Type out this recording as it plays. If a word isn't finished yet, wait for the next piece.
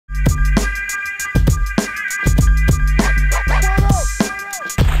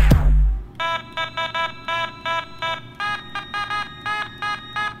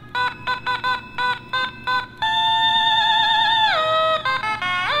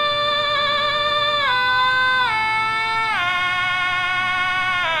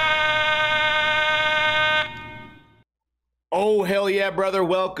brother.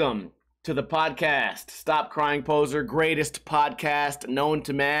 Welcome to the podcast. Stop Crying Poser, greatest podcast known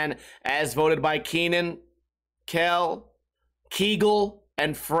to man, as voted by Keenan, Kel, Kegel,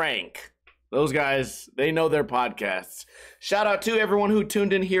 and Frank. Those guys, they know their podcasts. Shout out to everyone who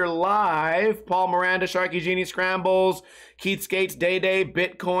tuned in here live. Paul Miranda, Sharky Genie Scrambles, Keith Skates, Day Day,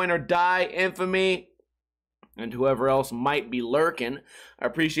 Bitcoin or Die, Infamy, and whoever else might be lurking. I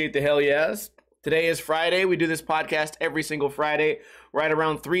appreciate the hell yes. Today is Friday. We do this podcast every single Friday, right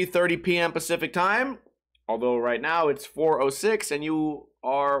around 3:30 p.m. Pacific time. Although right now it's 4:06 and you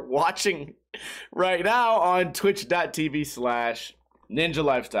are watching right now on twitch.tv/Ninja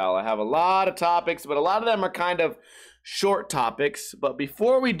Lifestyle. I have a lot of topics, but a lot of them are kind of short topics. But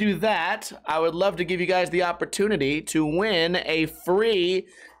before we do that, I would love to give you guys the opportunity to win a free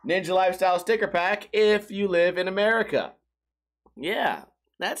Ninja Lifestyle sticker pack if you live in America. Yeah.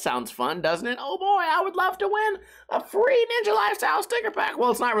 That sounds fun, doesn't it? Oh boy, I would love to win a free Ninja Lifestyle sticker pack. Well,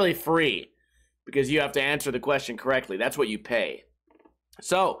 it's not really free because you have to answer the question correctly. That's what you pay.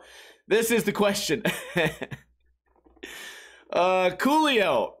 So, this is the question.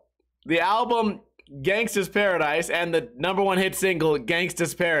 Coolio, the album Gangsta's Paradise and the #1 hit single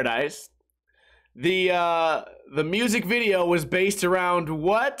Gangsta's Paradise. The music video was based around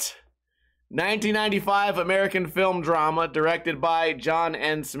what? 1995 American film drama directed by John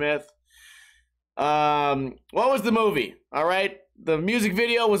N. Smith. What was the movie? All right. The music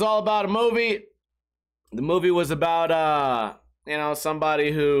video was all about a movie. The movie was about,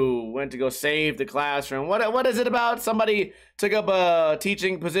 somebody who went to go save the classroom. What is it about? Somebody took up a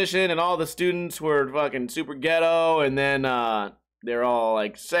teaching position and all the students were fucking super ghetto and then, they're all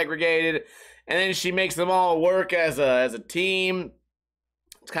like segregated. And then she makes them all work as a team.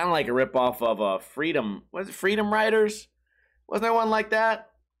 It's kind of like a ripoff of Freedom. Was it Freedom Writers? Wasn't there one like that?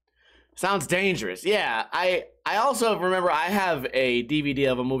 Sounds dangerous. Yeah, I also remember I have a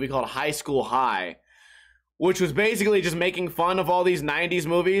DVD of a movie called High School High, which was basically just making fun of all these 90s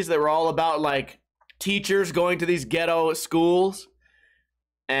movies that were all about like teachers going to these ghetto schools.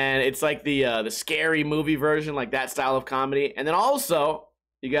 And it's like the scary movie version, like that style of comedy. And then also,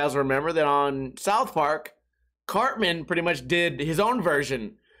 you guys remember that on South Park, Cartman pretty much did his own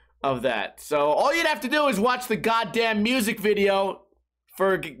version of that. So all you'd have to do is watch the goddamn music video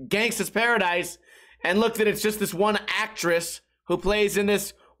for Gangsta's Paradise and look that it's just this one actress who plays in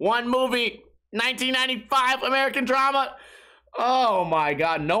this one movie, 1995 American drama. Oh my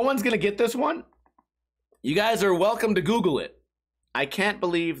God, no one's gonna get this one? You guys are welcome to Google it. I can't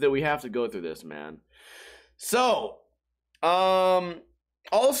believe that we have to go through this, man. So,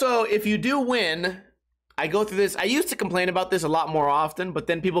 also, if you do win, I go through this. I used to complain about this a lot more often, but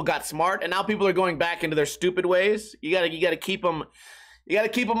then people got smart, and now people are going back into their stupid ways. You gotta keep them. You gotta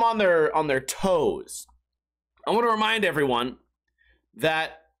keep them on their toes. I want to remind everyone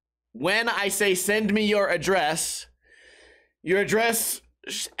that when I say send me your address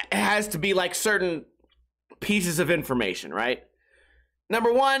has to be like certain pieces of information, right?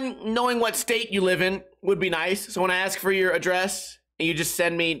 Number one, knowing what state you live in would be nice. So when I ask for your address, and you just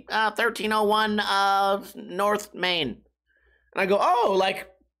send me 1301 North Main, and I go, oh, like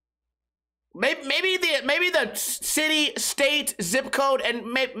maybe the city, state, zip code,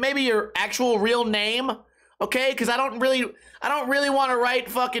 and maybe your actual real name, okay? Because I don't really want to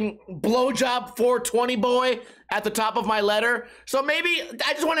write fucking blowjob 420 boy at the top of my letter. So maybe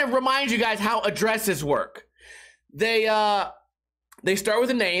I just want to remind you guys how addresses work. They start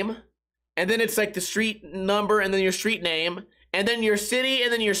with a name, and then it's like the street number, and then your street name. And then your city,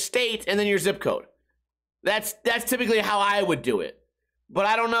 and then your state, and then your zip code. That's typically how I would do it. But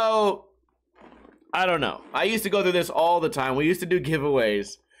I don't know. I used to go through this all the time. We used to do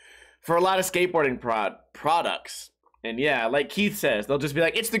giveaways for a lot of skateboarding products. And yeah, like Keith says, they'll just be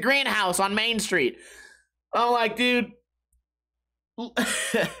like, it's the greenhouse on Main Street. I'm like, dude. I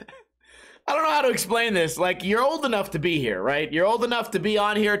don't know how to explain this. Like, you're old enough to be here, right? You're old enough to be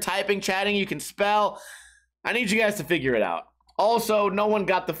on here typing, chatting, you can spell. I need you guys to figure it out. Also, no one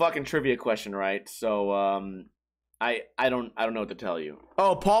got the fucking trivia question right, so I don't know what to tell you.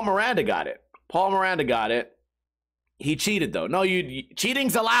 Oh, Paul Miranda got it. Paul Miranda got it. He cheated though. No,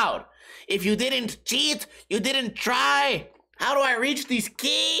 cheating's allowed. If you didn't cheat, you didn't try. How do I reach these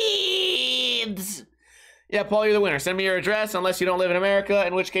kids? Yeah, Paul, you're the winner. Send me your address unless you don't live in America,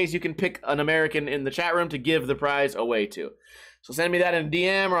 in which case you can pick an American in the chat room to give the prize away to. So send me that in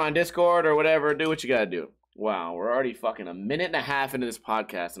DM or on Discord or whatever. Do what you gotta do. Wow, we're already fucking a minute and a half into this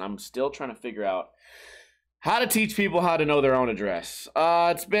podcast, and I'm still trying to figure out how to teach people how to know their own address.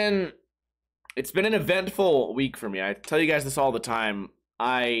 It's been an eventful week for me. I tell you guys this all the time.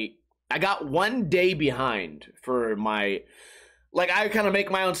 I got one day behind for my like I kind of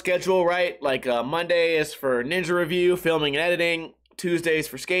make my own schedule, right? Like Monday is for Ninja Review, filming and editing. Tuesdays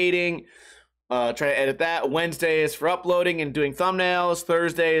for skating. Try to edit that. Wednesday is for uploading and doing thumbnails.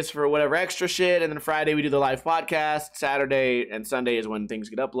 Thursday is for whatever extra shit. And then Friday we do the live podcast. Saturday and Sunday is when things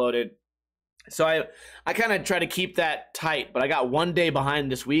get uploaded. So I kind of try to keep that tight. But I got one day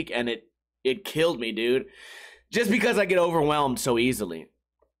behind this week and it killed me, dude. Just because I get overwhelmed so easily.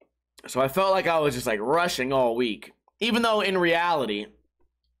 So I felt like I was just like rushing all week. Even though in reality,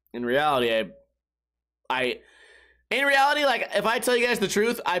 like if I tell you guys the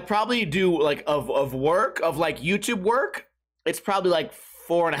truth, I probably do like of work, of like YouTube work, it's probably like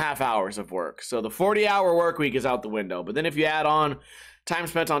 4.5 hours of work. So the 40-hour work week is out the window. But then if you add on time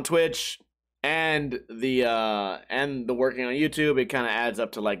spent on Twitch and the working on YouTube, it kind of adds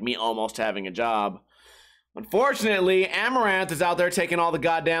up to like me almost having a job. Unfortunately, Amaranth is out there taking all the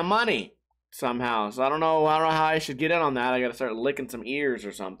goddamn money somehow. So I don't know how I should get in on that. I got to start licking some ears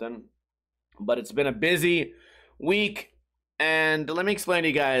or something. But it's been a busy week, and let me explain to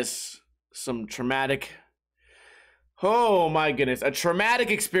you guys some traumatic, oh my goodness, a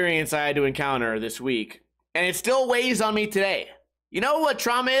traumatic experience I had to encounter this week, and it still weighs on me today. You know what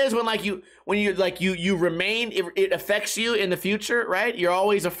trauma is? When you remain, it affects you in the future, right? You're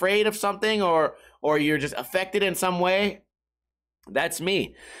always afraid of something, or you're just affected in some way. That's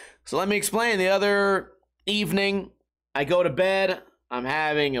me. So let me explain. The other evening, I go to bed. I'm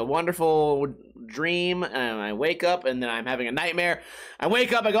having a wonderful dream, and I wake up, and then I'm having a nightmare. I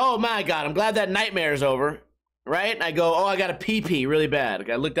wake up, I go, oh my God, I'm glad that nightmare is over, right? And I go, oh, I got to pee really bad.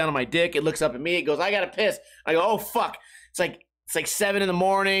 I look down at my dick, it looks up at me, it goes, I got to piss. I go, oh fuck. It's like 7 in the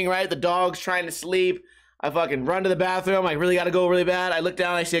morning, right? The dog's trying to sleep. I fucking run to the bathroom, I really got to go really bad. I look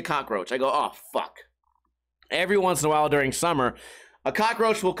down, I see a cockroach. I go, oh fuck. Every once in a while during summer, a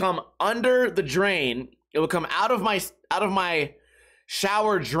cockroach will come under the drain. It will come out of my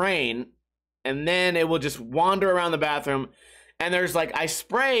shower drain, and then it will just wander around the bathroom. And there's like, I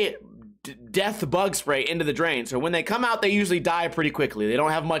spray death bug spray into the drain. So when they come out, they usually die pretty quickly. They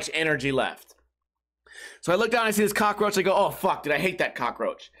don't have much energy left. So I look down, I see this cockroach. I go, oh fuck, did I hate that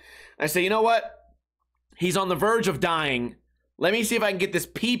cockroach? I say, you know what? He's on the verge of dying. Let me see if I can get this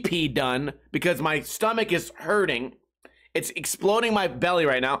pee done, because my stomach is hurting. It's exploding my belly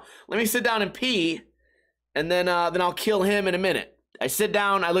right now. Let me sit down and pee, and then I'll kill him in a minute. I sit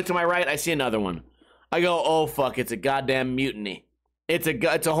down, I look to my right, I see another one. I go, oh fuck, it's a goddamn mutiny. It's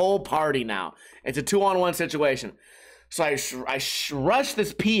a whole party now. It's a 2-on-1 situation. So I rush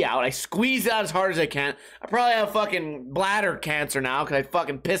this pee out, I squeeze it out as hard as I can. I probably have fucking bladder cancer now because I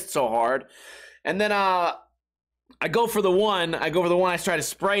fucking pissed so hard. And then I go for the one, I try to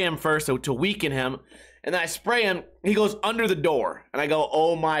spray him first to weaken him. And then I spray him, he goes under the door. And I go,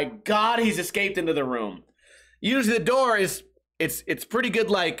 oh my God, he's escaped into the room. Usually the door is, it's pretty good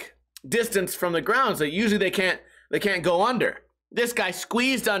like distance from the ground, so usually they can't go under. This guy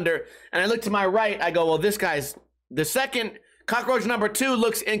squeezed under, and I look to my right, I go, well, this guy's, the second, cockroach number 2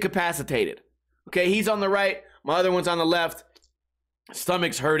 looks incapacitated. Okay, he's on the right, my other one's on the left,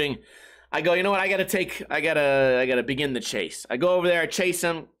 stomach's hurting. I go, you know what, I gotta begin the chase. I go over there, I chase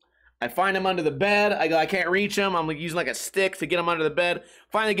him, I find him under the bed, I go, I can't reach him, I'm using like a stick to get him under the bed,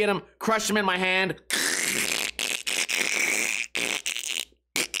 finally get him, crush him in my hand.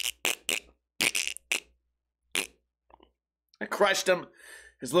 I crushed him.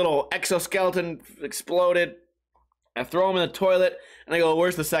 His little exoskeleton exploded. I throw him in the toilet, and I go,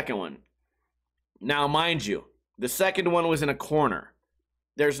 where's the second one? Now, mind you, the second one was in a corner.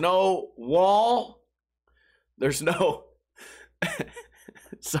 There's no wall. There's no...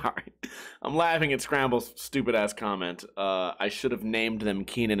 Sorry. I'm laughing at Scramble's stupid-ass comment. I should have named them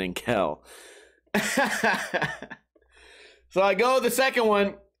Keenan and Kel. So I go, the second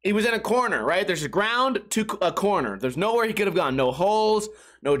one... He was in a corner, right? There's a ground to a corner. There's nowhere he could have gone. No holes,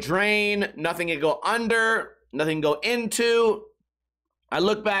 no drain, nothing to go under, nothing to go into. I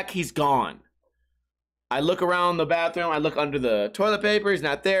look back, he's gone. I look around the bathroom. I look under the toilet paper. He's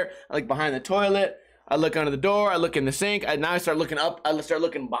not there. I look behind the toilet. I look under the door. I look in the sink. Now I start looking up. I start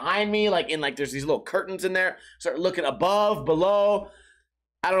looking behind me, like there's these little curtains in there. Start looking above, below.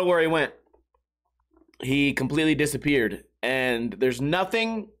 I don't know where he went. He completely disappeared. And there's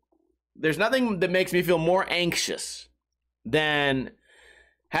nothing that makes me feel more anxious than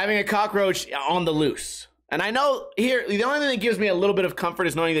having a cockroach on the loose. And I know here, the only thing that gives me a little bit of comfort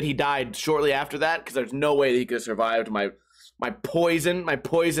is knowing that he died shortly after that, because there's no way that he could have survived my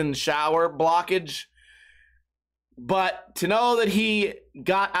poison shower blockage. But to know that he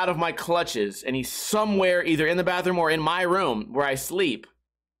got out of my clutches and he's somewhere either in the bathroom or in my room where I sleep,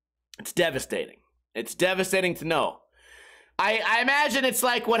 it's devastating. It's devastating to know. I imagine it's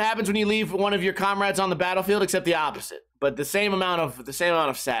like what happens when you leave one of your comrades on the battlefield, except the opposite, but the same amount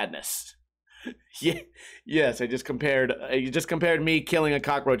of sadness. Yeah, yes, you just compared me killing a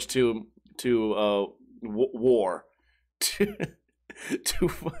cockroach to war, to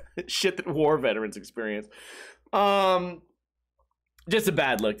shit that war veterans experience. Just a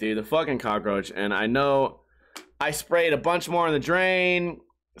bad look, dude. The fucking cockroach, and I know I sprayed a bunch more in the drain.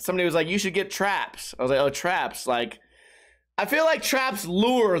 Somebody was like, "You should get traps." I was like, "Oh, traps!" Like, I feel like traps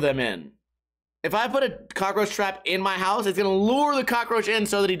lure them in. If I put a cockroach trap in my house, it's gonna lure the cockroach in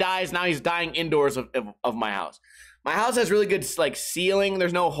so that he dies. Now he's dying indoors of my house. My house has really good like ceiling.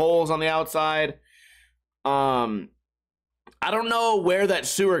 There's no holes on the outside. I don't know where that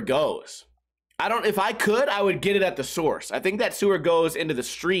sewer goes. If I could, I would get it at the source. I think that sewer goes into the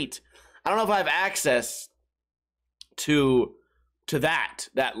street. I don't know if I have access to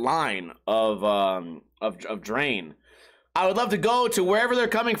that line of drain. I would love to go to wherever they're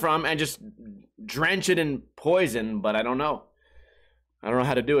coming from and just drench it in poison, but I don't know. I don't know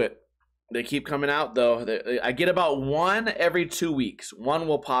how to do it. They keep coming out, though. I get about one every 2 weeks. One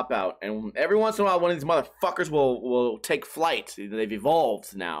will pop out, and every once in a while, one of these motherfuckers will take flight. They've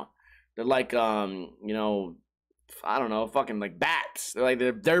evolved now. They're like, you know, I don't know, fucking like bats.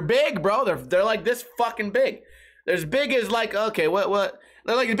 They're big, bro. They're like this fucking big. They're as big as like, okay, what?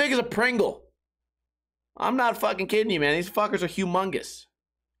 They're like as big as a Pringle. I'm not fucking kidding you, man. These fuckers are humongous.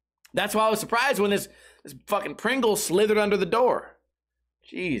 That's why I was surprised when this fucking Pringle slithered under the door.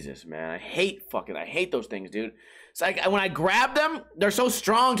 Jesus, man. I hate those things, dude. It's like when I grab them, they're so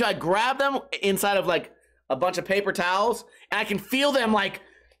strong. So I grab them inside of like a bunch of paper towels, and I can feel them like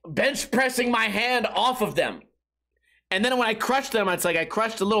bench pressing my hand off of them. And then when I crush them, it's like I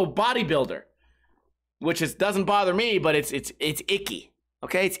crushed a little bodybuilder, which doesn't bother me, but it's icky.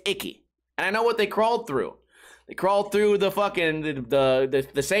 Okay, it's icky. And I know what they crawled through. They crawled through the fucking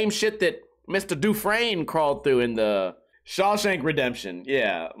the same shit that Mr. Dufresne crawled through in the Shawshank Redemption.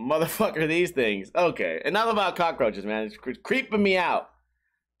 Yeah, motherfucker, these things. Okay, enough about cockroaches, man. It's creeping me out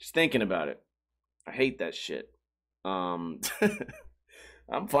just thinking about it. I hate that shit. I'm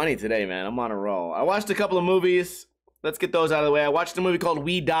funny today, man. I'm on a roll. I watched a couple of movies. Let's get those out of the way. I watched a movie called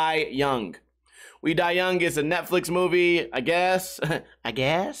We Die Young. We Die Young is a Netflix movie, I guess. I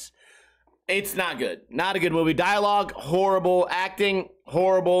guess. It's not good. Not a good movie. Dialogue, horrible. Acting,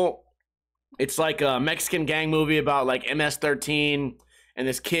 horrible. It's like a Mexican gang movie about like MS-13, and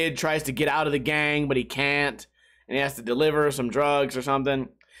this kid tries to get out of the gang, but he can't, and he has to deliver some drugs or something.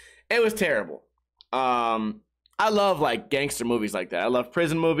 It was terrible. I love like gangster movies like that. I love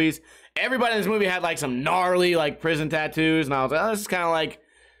prison movies. Everybody in this movie had like some gnarly like prison tattoos, and I was like, oh, this is kind of like,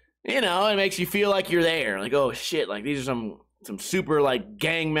 you know, it makes you feel like you're there. Like, oh shit, like these are some super like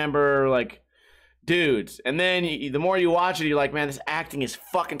gang member like dudes. And then the more you watch it, you're like, man, this acting is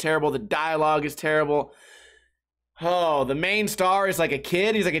fucking terrible. The dialogue is terrible. Oh, the main star is like a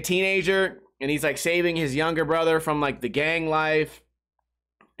kid. He's like a teenager, and he's like saving his younger brother from like the gang life.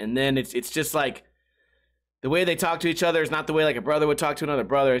 And then it's just like the way they talk to each other is not the way like a brother would talk to another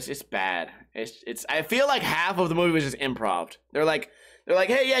brother. It's just bad. It's I feel like half of the movie was just improv. They're like,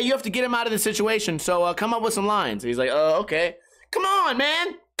 hey, yeah, you have to get him out of this situation, so come up with some lines. And he's like, oh, okay. Come on,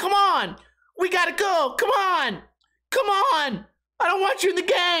 man. Come on. We gotta go. Come on. Come on. I don't want you in the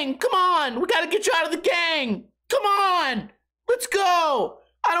gang. Come on. We gotta get you out of the gang. Come on. Let's go.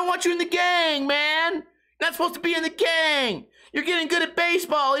 I don't want you in the gang, man. You're not supposed to be in the gang. You're getting good at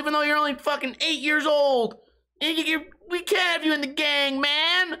baseball, even though you're only fucking 8 years old. We can't have you in the gang,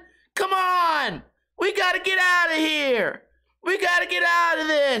 man. Come on. We gotta get out of here. We gotta get out of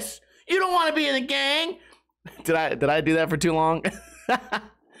this. You don't want to be in the gang. Did I do that for too long?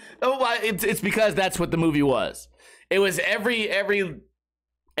 Oh, it's because that's what the movie was. It was every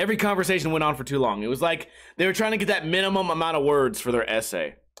conversation went on for too long. It was like they were trying to get that minimum amount of words for their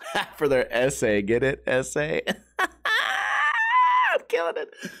essay. For their essay, get it? Essay. I'm killing it.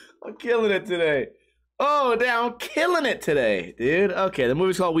 I'm killing it today. Oh, damn, I'm killing it today, dude. Okay, the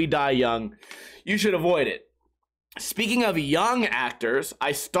movie's called We Die Young. You should avoid it. Speaking of young actors,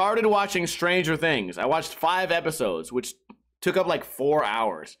 I started watching Stranger Things. I watched 5 episodes, which took up like 4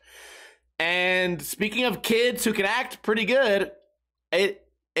 hours. And speaking of kids who can act pretty good, it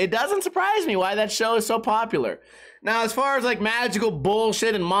doesn't surprise me why that show is so popular. Now, as far as like magical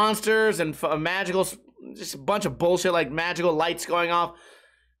bullshit and monsters and magical, just a bunch of bullshit like magical lights going off,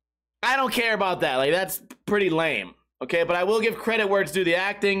 I don't care about that. Like, that's pretty lame. Okay, but I will give credit where it's due. The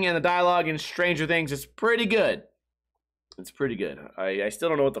acting and the dialogue in Stranger Things is pretty good. It's pretty good. I still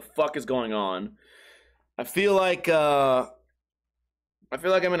don't know what the fuck is going on. I feel like I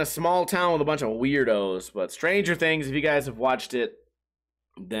feel like I'm in a small town with a bunch of weirdos. But Stranger Things, if you guys have watched it,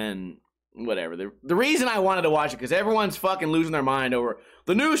 then whatever. The reason I wanted to watch it, because everyone's fucking losing their mind over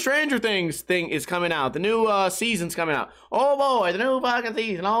the new Stranger Things thing is coming out. The new season's coming out. Oh boy, the new fucking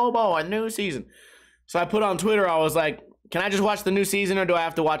season. Oh boy, the new season. So I put on Twitter, I was like, can I just watch the new season or do I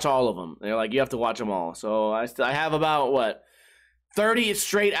have to watch all of them? They're like, you have to watch them all. So I have about, what, 30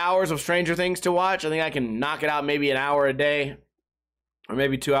 straight hours of Stranger Things to watch. I think I can knock it out maybe an hour a day or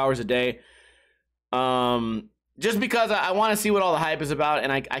maybe 2 hours a day. Just because I want to see what all the hype is about,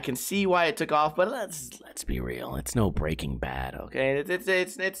 and I can see why it took off. But let's be real, it's no Breaking Bad, okay?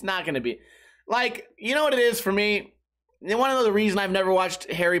 It's not gonna be like, you know what it is for me. One of the reasons I've never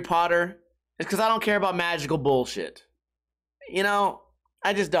watched Harry Potter is because I don't care about magical bullshit. You know,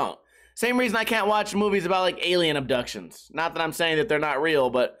 I just don't. Same reason I can't watch movies about like alien abductions. Not that I'm saying that they're not real,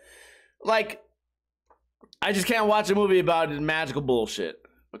 but like, I just can't watch a movie about magical bullshit.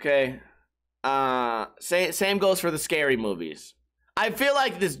 Okay. Same goes for the scary movies. I feel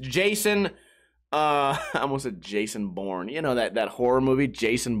like this Jason, I almost said Jason Bourne. You know that horror movie,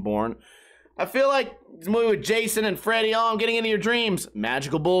 Jason Bourne. I feel like this movie with Jason and Freddy. Oh, I'm getting into your dreams.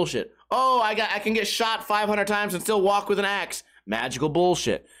 Magical bullshit. Oh, I can get shot 500 times and still walk with an axe. Magical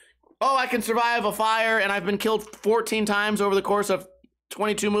bullshit. Oh, I can survive a fire and I've been killed 14 times over the course of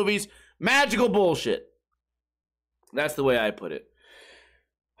 22 movies. Magical bullshit. That's the way I put it.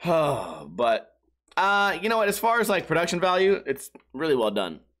 But you know what, as far as like production value, it's really well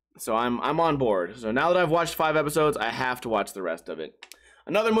done. So I'm on board. So now that I've watched 5 episodes, I have to watch the rest of it.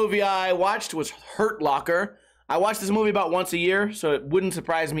 Another movie I watched was Hurt Locker. I watch this movie about once a year, so it wouldn't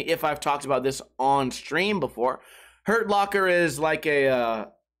surprise me if I've talked about this on stream before. Hurt Locker is like a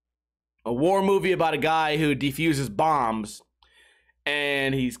war movie about a guy who defuses bombs,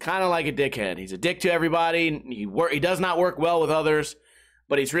 and he's kind of like a dickhead. He's a dick to everybody. He does not work well with others,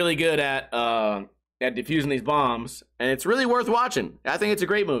 but he's really good at defusing these bombs, and it's really worth watching. I think it's a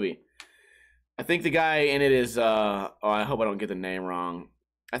great movie. I think the guy in it is, oh, I hope I don't get the name wrong.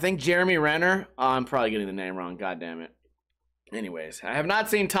 I think Jeremy Renner. Oh, I'm probably getting the name wrong. God damn it. Anyways, I have not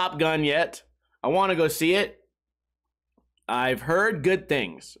seen Top Gun yet. I want to go see it. I've heard good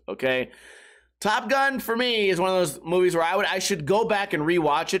things, okay? Top Gun, for me, is one of those movies where I should go back and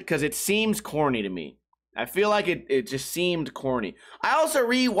rewatch it because it seems corny to me. I feel like it just seemed corny. I also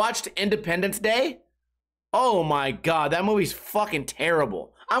rewatched Independence Day. Oh my god, that movie's fucking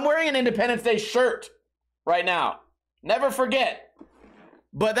terrible. I'm wearing an Independence Day shirt right now. Never forget.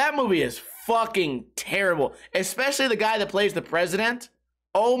 But that movie is fucking terrible. Especially the guy that plays the president.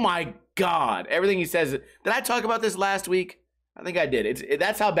 Oh my god. Everything he says. Did I talk about this last week? I think I did.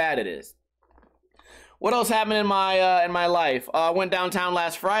 That's how bad it is. What else happened in my life? I went downtown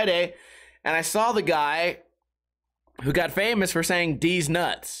last Friday and I saw the guy who got famous for saying D's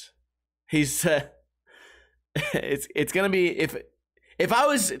nuts. He's it's gonna be, if I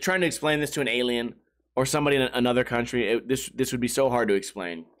was trying to explain this to an alien or somebody in another country, this would be so hard to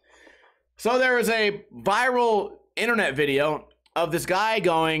explain. So there was a viral internet video of this guy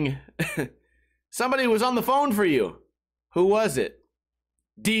going, somebody was on the phone for you. Who was it?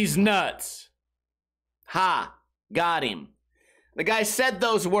 D's nuts. Ha, got him. The guy said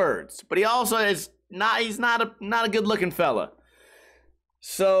those words, but he also is not, he's not a good looking fella.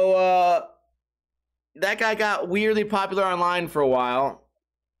 So that guy got weirdly popular online for a while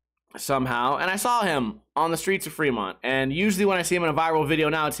somehow, and I saw him on the streets of Fremont. And usually when I see him in a viral video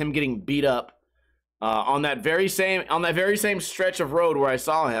now, it's him getting beat up on that very same stretch of road where I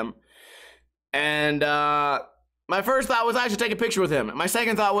saw him. And my first thought was I should take a picture with him. My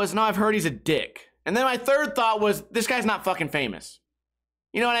second thought was, no, I've heard he's a dick. And then my third thought was, this guy's not fucking famous.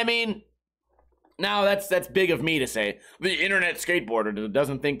 You know what I mean? Now that's big of me to say. The internet skateboarder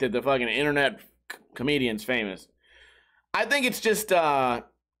doesn't think that the fucking internet comedian's famous. I think it's just not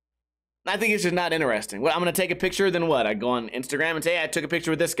interesting. Well, I'm gonna take a picture, then what? I go on Instagram and say, hey, I took a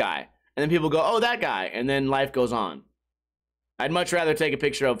picture with this guy. And then people go, oh, that guy. And then life goes on. I'd much rather take a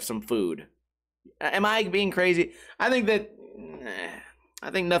picture of some food. Am I being crazy? I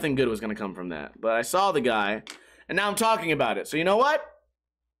think nothing good was going to come from that. But I saw the guy, and now I'm talking about it. So you know what?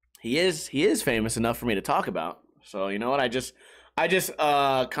 He is famous enough for me to talk about. So you know what? I just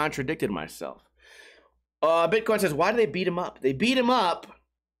contradicted myself. Bitcoin says, why do they beat him up? They beat him up,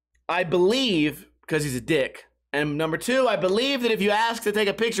 I believe, because he's a dick. And number two, I believe that if you ask to take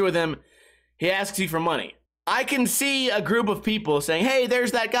a picture with him, he asks you for money. I can see a group of people saying, hey,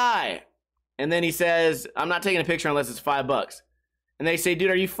 there's that guy. And then he says, I'm not taking a picture unless it's $5. And they say, dude,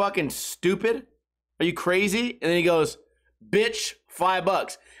 are you fucking stupid? Are you crazy? And then he goes, bitch,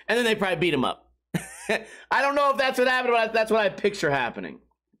 $5. And then they probably beat him up. I don't know if that's what happened, but that's what I picture happening.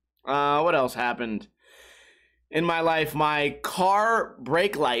 What else happened in my life? My car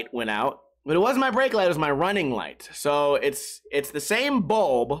brake light went out, but it wasn't my brake light, it was my running light. So it's the same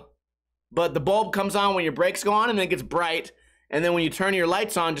bulb, but the bulb comes on when your brakes go on and then it gets bright. And then when you turn your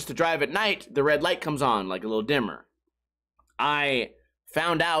lights on just to drive at night, the red light comes on like a little dimmer. I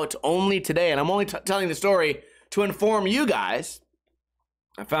found out only today, and I'm only telling the story to inform you guys.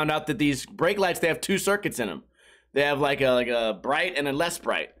 I found out that these brake lights, they have 2 circuits in them. They have like a bright and a less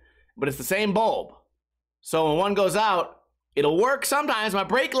bright, but it's the same bulb. So when one goes out, it'll work sometimes. My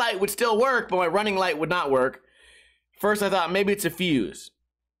brake light would still work, but my running light would not work. First I thought maybe it's a fuse.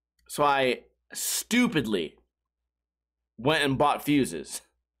 So I stupidly went and bought fuses.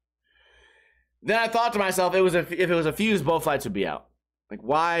 Then I thought to myself, if it was a fuse, both lights would be out. Like,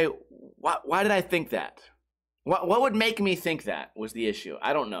 why did I think that? What would make me think that was the issue?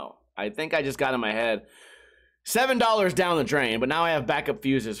 I don't know. I think I just got in my head. $7 down the drain, but now I have backup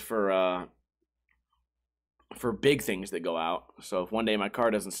fuses for big things that go out. So if one day my car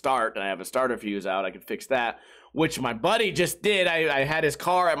doesn't start and I have a starter fuse out, I could fix that, which my buddy just did. I had his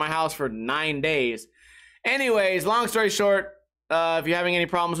car at my house for 9 days. Anyways, long story short, if you're having any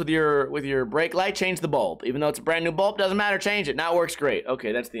problems with your brake light, change the bulb. Even though it's a brand new bulb, doesn't matter, change it. Now it works great.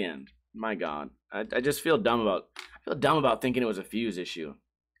 Okay, that's the end. My God. I just feel dumb about thinking it was a fuse issue.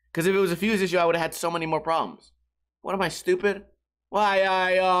 Because if it was a fuse issue, I would have had so many more problems. What am I, stupid? Why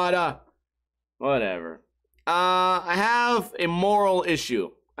I oughta. Whatever. I have a moral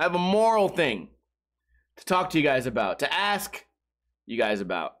issue. I have a moral thing to talk to you guys about, to ask you guys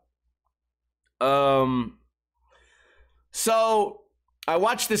about. So I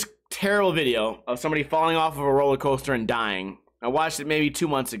watched this terrible video of somebody falling off of a roller coaster and dying. I watched it maybe 2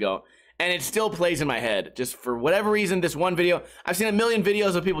 months ago, and it still plays in my head. Just for whatever reason, this one video, I've seen a million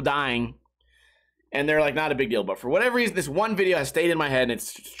videos of people dying, and they're like not a big deal. But for whatever reason, this one video has stayed in my head, and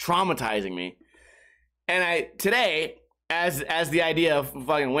it's traumatizing me. And today, as the idea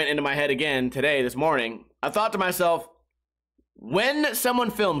fucking went into my head again today, this morning, I thought to myself, when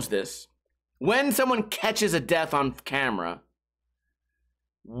someone films this, when someone catches a death on camera,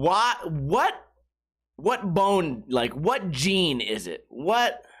 what bone, like what gene is it?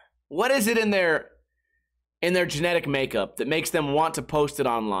 What is it in their genetic makeup that makes them want to post it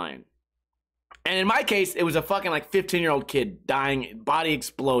online? And in my case, it was a fucking like 15-year-old kid dying, body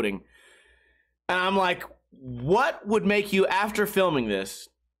exploding. And I'm like, what would make you, after filming this,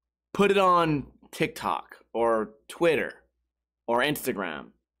 put it on TikTok or Twitter or Instagram?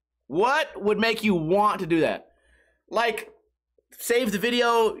 What would make you want to do that? Like, save the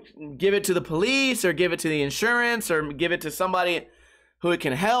video, give it to the police, or give it to the insurance, or give it to somebody who it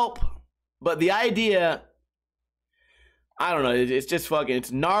can help. But the idea, I don't know, it's just fucking,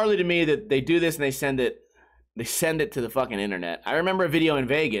 it's gnarly to me that they do this and they send it to the fucking internet. I remember a video in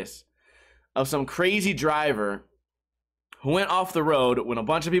Vegas of some crazy driver who went off the road when a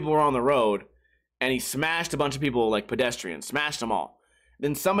bunch of people were on the road, and he smashed a bunch of people, like pedestrians, smashed them all.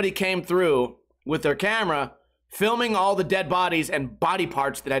 Then somebody came through with their camera, filming all the dead bodies and body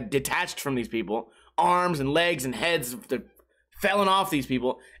parts that had detached from these people, arms and legs and heads that fallen off these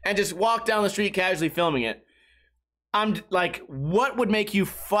people, and just walked down the street casually filming it. I'm like, what would make you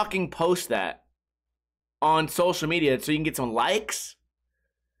fucking post that on social media so you can get some likes?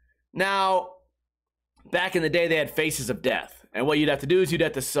 Now, back in the day, they had faces of death. And what you'd have to do is you'd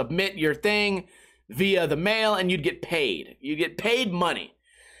have to submit your thing via the mail, and you'd get paid. You get paid money.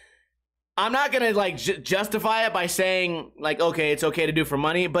 I'm not gonna like justify it by saying like, okay, it's okay to do for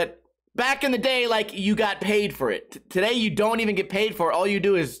money, but back in the day, like, you got paid for it. Today, you don't even get paid for it. All you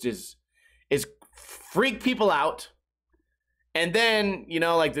do is freak people out, and then, you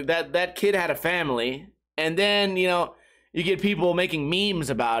know, like that kid had a family, and then, you know, you get people making memes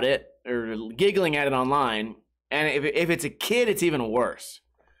about it or giggling at it online, and if it's a kid, it's even worse.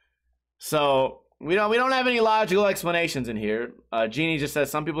 So we don't have any logical explanations in here. Jeannie just says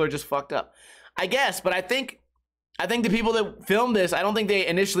some people are just fucked up. I guess, but I think the people that filmed this, I don't think they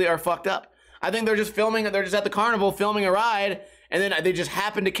initially are fucked up. I think they're just filming, they're just at the carnival filming a ride, and then they just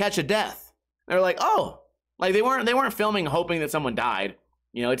happen to catch a death. They're like, oh, like they weren't filming hoping that someone died.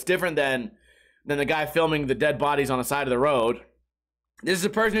 You know, it's different than the guy filming the dead bodies on the side of the road. This is a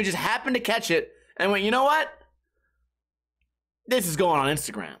person who just happened to catch it and went, you know what? This is going on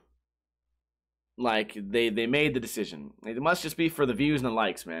Instagram. Like, they made the decision. It must just be for the views and the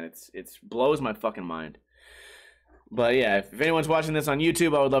likes, man. It blows my fucking mind. But yeah, if anyone's watching this on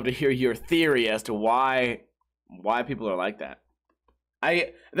YouTube, I would love to hear your theory as to why people are like that.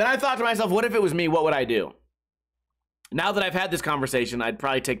 Then I thought to myself, what if it was me? What would I do? Now that I've had this conversation, I'd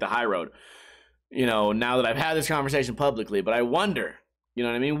probably take the high road. you know, now that I've had this conversation publicly, but I wonder, you know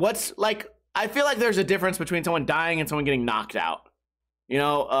what I mean? What's like, I feel like there's a difference between someone dying and someone getting knocked out. You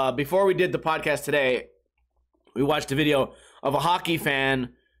know, before we did the podcast today, we watched a video of a hockey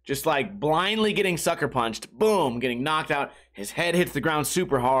fan just like blindly getting sucker punched, boom, getting knocked out. His head hits the ground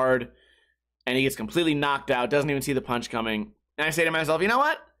super hard and he gets completely knocked out, doesn't even see the punch coming. And I say to myself, you know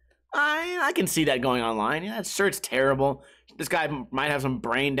what? I can see that going online. Yeah, sure, it's terrible. This guy might have some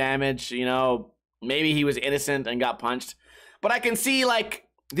brain damage, you know, maybe he was innocent and got punched. But I can see like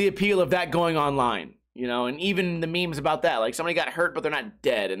the appeal of that going online, you know, and even the memes about that. Like somebody got hurt, but they're not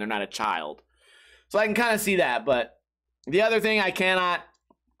dead and they're not a child. So I can kind of see that. But the other thing, I cannot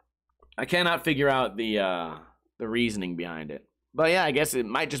figure out the reasoning behind it. But yeah, I guess it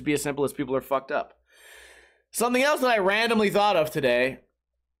might just be as simple as people are fucked up. Something else that I randomly thought of today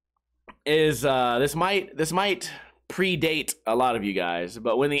is this might predate a lot of you guys,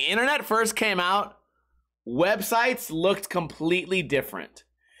 but when the internet first came out, websites looked completely different.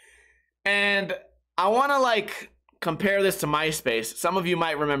 And I want to like compare this to MySpace. Some of you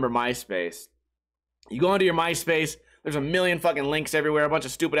might remember MySpace. You go into your MySpace, there's a million fucking links everywhere, a bunch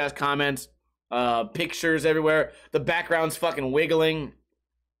of stupid ass comments, pictures everywhere, the background's fucking wiggling,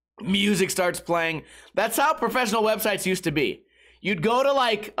 music starts playing. That's how professional websites used to be. You'd go to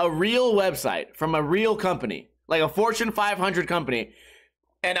like a real website from a real company, like a Fortune 500 company,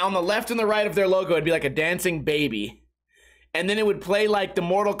 and on the left and the right of their logo, it'd be like a dancing baby. And then it would play like the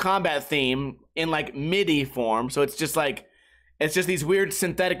Mortal Kombat theme in like MIDI form. So it's just like, it's just these weird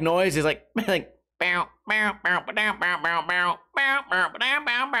synthetic noises like bow, bow, bow, bow, bow, bow, bow, bow, bow,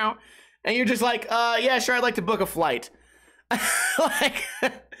 bow, bow. And you're just like, yeah, sure, I'd like to book a flight. Like,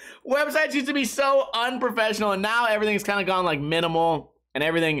 websites used to be so unprofessional, and now everything's kind of gone like minimal and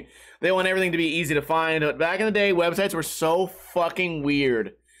everything. They want everything to be easy to find. But back in the day, websites were so fucking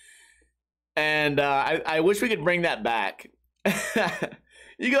weird. And I wish we could bring that back.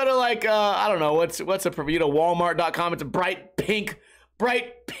 You go to like, I don't know, what's a, you know, Walmart.com. It's a bright pink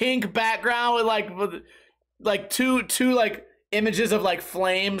background with like two like images of like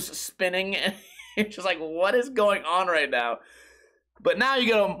flames spinning. It's just like, what is going on right now? But now you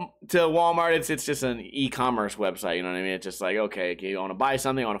go to Walmart, it's just an e-commerce website, you know what I mean? It's just like, okay, you want to buy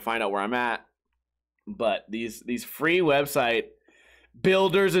something, I want to find out where I'm at. But these free website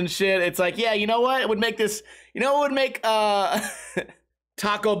builders and shit, it's like, yeah, you know what? It would make this, you know what would make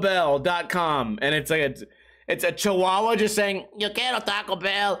TacoBell.com, and it's like it's a chihuahua just saying, yo quiero Taco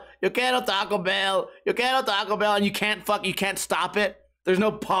Bell, yo quiero Taco Bell, yo quiero Taco Bell, and you can't stop it. There's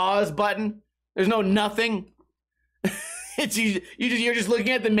no pause button. There's no nothing. It's you're just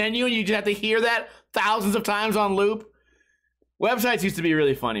looking at the menu and you just have to hear that thousands of times on loop. Websites used to be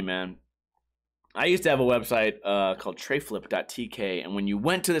really funny, man. I used to have a website called trayflip.tk, and when you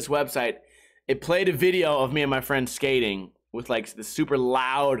went to this website, it played a video of me and my friend skating with like the super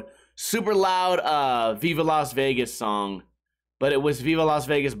loud Viva Las Vegas song, but it was Viva Las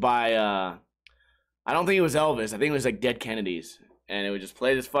Vegas by I don't think it was Elvis. I think it was like Dead Kennedys, and it would just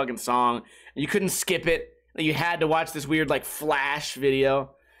play this fucking song, and you couldn't skip it. You had to watch this weird like flash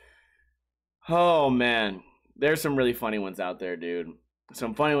video. Oh man, there's some really funny ones out there, dude.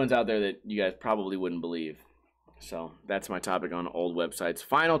 Some funny ones out there that you guys probably wouldn't believe. So that's my topic on old websites.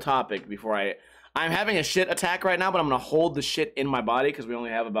 Final topic before I'm having a shit attack right now, but I'm gonna hold the shit in my body because we only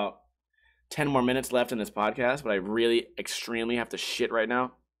have about 10 more minutes left in this podcast, but I really extremely have to shit right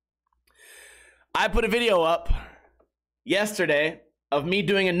now. I put a video up yesterday of me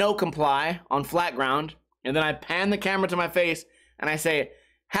doing a no comply on flat ground, and then I pan the camera to my face and I say,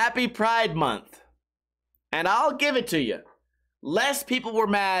 Happy Pride Month. And I'll give it to you. Less people were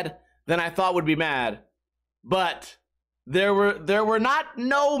mad than I thought would be mad, but there were not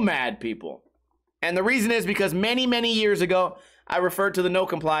no mad people. And the reason is because many years ago, I referred to the no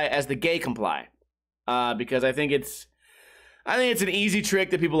comply as the gay comply, because I think it's an easy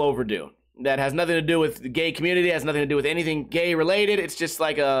trick that people overdo. That has nothing to do with the gay community, has nothing to do with anything gay related. It's just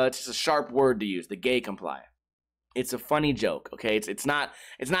like a sharp word to use, the gay comply. It's a funny joke, okay? It's not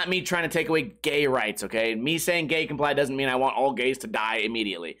me trying to take away gay rights, okay? Me saying gay comply doesn't mean I want all gays to die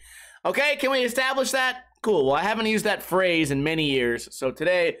immediately. Okay, can we establish that? Cool. Well, I haven't used that phrase in many years, so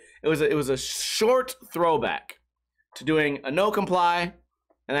today it was a short throwback to doing a no comply,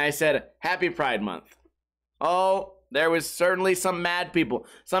 and I said Happy Pride Month. Oh, there was certainly some mad people.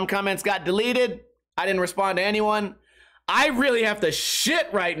 Some comments got deleted. I didn't respond to anyone. I really have to shit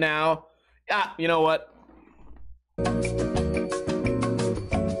right now. You know what?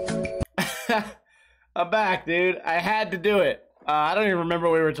 I'm back, dude. I had to do it. I don't even remember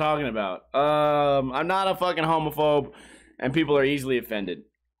what we were talking about. I'm not a fucking homophobe, and people are easily offended.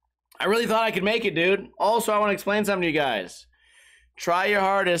 I really thought I could make it, dude. Also, I want to explain something to you guys. Try your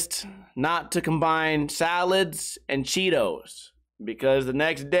hardest not to combine salads and Cheetos, because the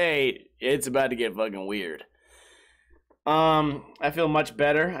next day, it's about to get fucking weird. I feel much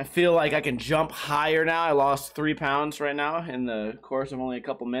better. I feel like I can jump higher now. I lost 3 pounds right now in the course of only a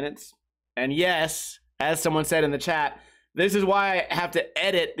couple minutes. And yes, as someone said in the chat, this is why I have to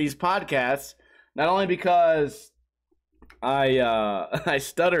edit these podcasts. Not only because I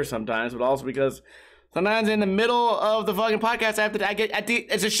stutter sometimes, but also because sometimes in the middle of the fucking podcast,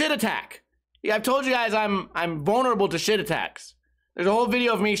 it's a shit attack. Yeah, I've told you guys I'm vulnerable to shit attacks. There's a whole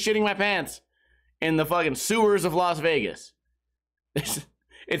video of me shitting my pants in the fucking sewers of Las Vegas. It's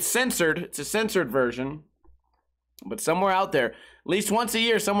censored. It's a censored version. But somewhere out there, at least once a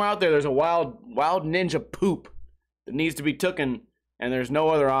year, somewhere out there, there's a wild ninja poop that needs to be taken, and there's no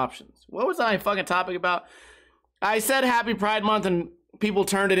other options. What was my fucking topic about? I said Happy Pride Month, and people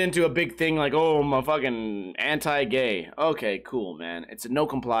turned it into a big thing like, oh, I'm a fucking anti-gay. Okay, cool, man. It's a no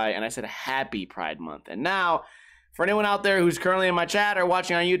comply, and I said Happy Pride Month. And now, for anyone out there who's currently in my chat or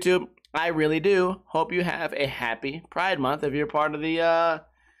watching on YouTube, I really do hope you have a happy Pride Month if you're part of the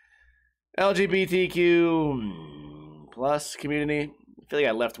LGBTQ plus community. I feel like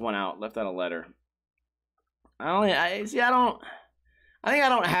I left out a letter. I think I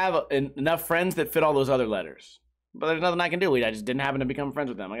don't have enough friends that fit all those other letters. But there's nothing I can do. I just didn't happen to become friends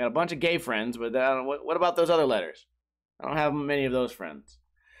with them. I got a bunch of gay friends, but what about those other letters? I don't have many of those friends.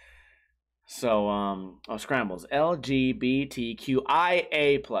 So, scrambles. LGBTQIA+.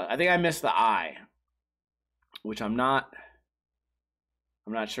 I think I missed the I, which I'm not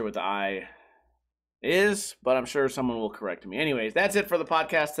sure what the I is, but I'm sure someone will correct me. Anyways, that's it for the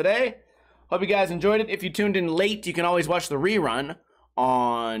podcast today. Hope you guys enjoyed it. If you tuned in late, you can always watch the rerun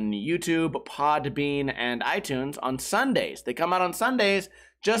on YouTube, Podbean, and iTunes on Sundays. They come out on Sundays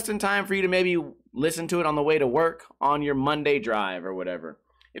just in time for you to maybe listen to it on the way to work on your Monday drive or whatever.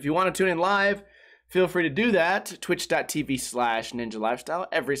 If you want to tune in live, feel free to do that. Twitch.tv/Ninja Lifestyle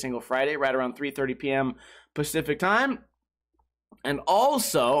every single Friday, right around 3:30 p.m. Pacific time. And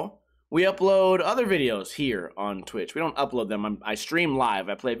also, we upload other videos here on Twitch. We don't upload them. I stream live.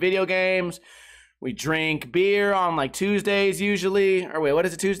 I play video games. We drink beer on like Tuesdays usually. Or wait, what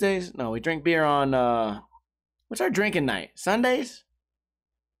is it, Tuesdays? No, we drink beer on, what's our drinking night? Sundays?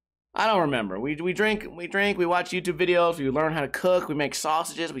 I don't remember. We drink, we watch YouTube videos, we learn how to cook, we make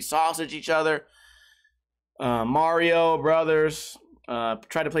sausages, we sausage each other. Mario Brothers.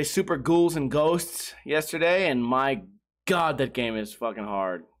 Tried to play Super Ghouls and Ghosts yesterday, and my God, that game is fucking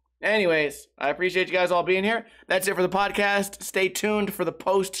hard. Anyways, I appreciate you guys all being here. That's it for the podcast. Stay tuned for the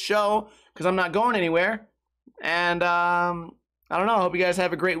post-show, because I'm not going anywhere. And, I don't know. I hope you guys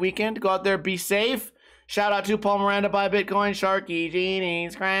have a great weekend. Go out there, be safe. Shout out to Paul Miranda, Buy Bitcoin, Sharky, Genie,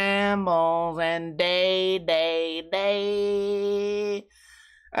 Scrambles, and Day.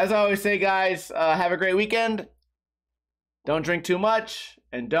 As I always say, guys, have a great weekend. Don't drink too much,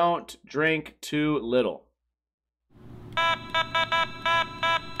 and don't drink too little.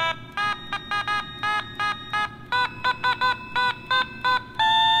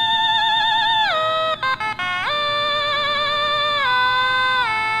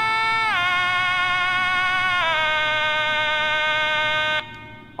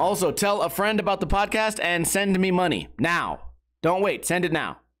 Also, tell a friend about the podcast and send me money now. Don't wait. Send it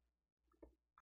now.